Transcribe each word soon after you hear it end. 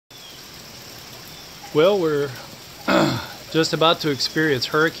Well, we're just about to experience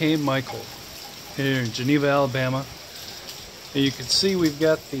Hurricane Michael here in Geneva, Alabama. And you can see we've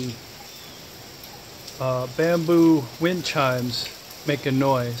got the bamboo wind chimes making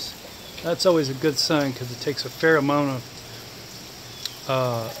noise. That's always a good sign because it takes a fair amount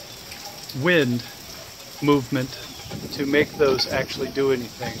of wind movement to make those actually do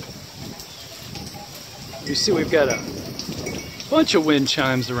anything. You see we've got a bunch of wind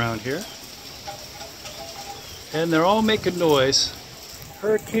chimes around here. And they're all making noise.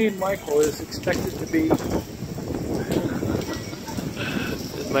 Hurricane Michael is expected to be... This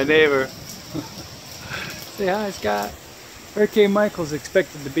is my neighbor. Say hi, Scott. Hurricane Michael is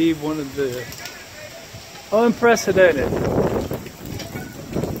expected to be one of the unprecedented.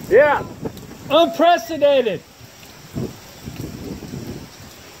 Yeah, unprecedented.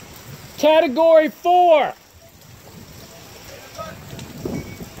 Category 4.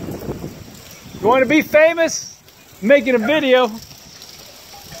 You want to be famous? Making a video. This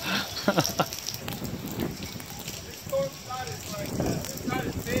storm's not as it's not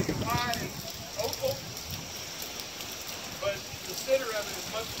as big and wide as Opal, but the center of it is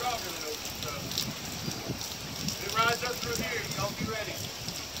much stronger than Opal. So if it rides up through here, y'all be ready.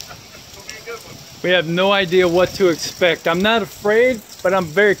 It'll be a good one. We have no idea what to expect. I'm not afraid, but I'm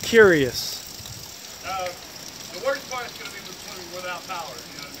very curious. The worst part is going to be without power.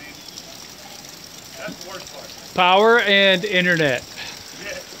 You know what I mean? That's the worst part. Power and internet.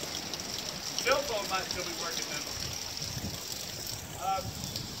 Yeah. Cell phone might still be working then.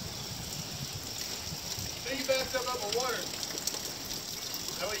 So you backed up with water.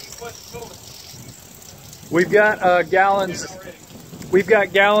 That way you can flush the toilet. We've got gallons. We've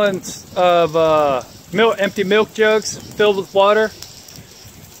got gallons of empty milk jugs filled with water,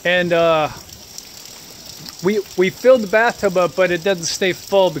 and we filled the bathtub up, but it doesn't stay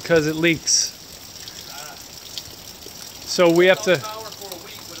full because it leaks. So we have to...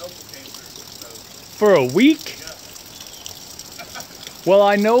 For a week? Well,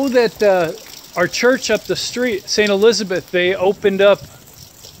 I know that our church up the street, St. Elizabeth, they opened up,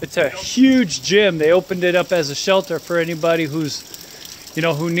 it's a huge gym. They opened it up as a shelter for anybody who's, you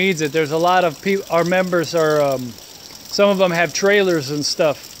know, who needs it. There's a lot of people, our members are, some of them have trailers and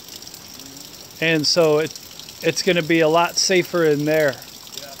stuff. And so it's going to be a lot safer in there.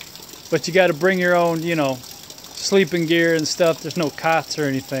 But you got to bring your own, you know, sleeping gear and stuff. There's no cots or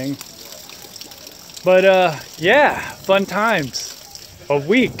anything. But yeah, fun times. A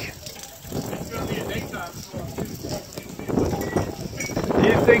week. Do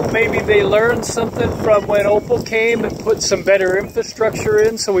you think maybe they learned something from when Opal came and put some better infrastructure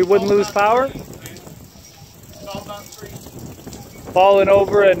in so we wouldn't lose power? Falling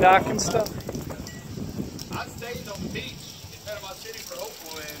over and knocking stuff? I stayed on the beach in Panama City for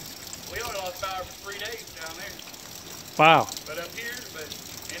Opal, and we only lost power for 3 days down there. Wow. But up here,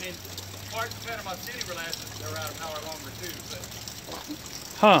 and in parts of Panama City, they're out of power longer too. But.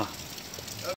 Huh.